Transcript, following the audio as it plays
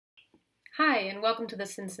Hi, and welcome to the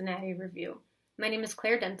Cincinnati Review. My name is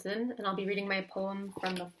Claire Denson, and I'll be reading my poem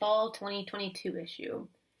from the fall 2022 issue.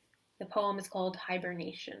 The poem is called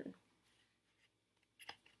Hibernation.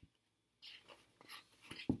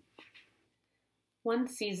 One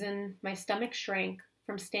season, my stomach shrank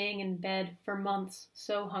from staying in bed for months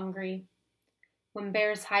so hungry. When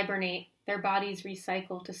bears hibernate, their bodies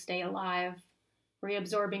recycle to stay alive,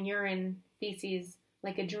 reabsorbing urine, feces,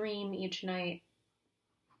 like a dream each night.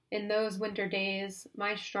 In those winter days,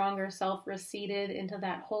 my stronger self receded into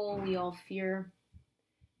that hole we all fear.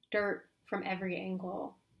 Dirt from every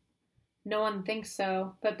angle. No one thinks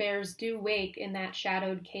so, but bears do wake in that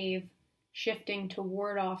shadowed cave, shifting to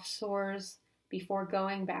ward off sores before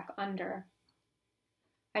going back under.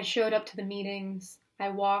 I showed up to the meetings, I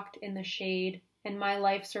walked in the shade, and my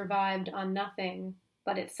life survived on nothing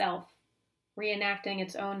but itself, reenacting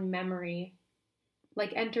its own memory.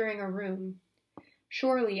 Like entering a room.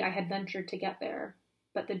 Surely I had ventured to get there,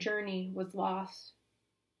 but the journey was lost.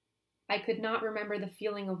 I could not remember the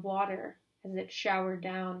feeling of water as it showered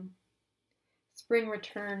down. Spring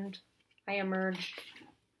returned. I emerged.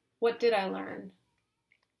 What did I learn?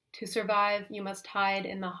 To survive, you must hide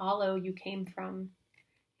in the hollow you came from.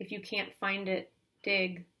 If you can't find it,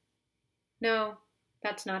 dig. No,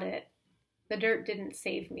 that's not it. The dirt didn't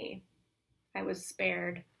save me. I was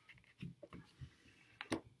spared.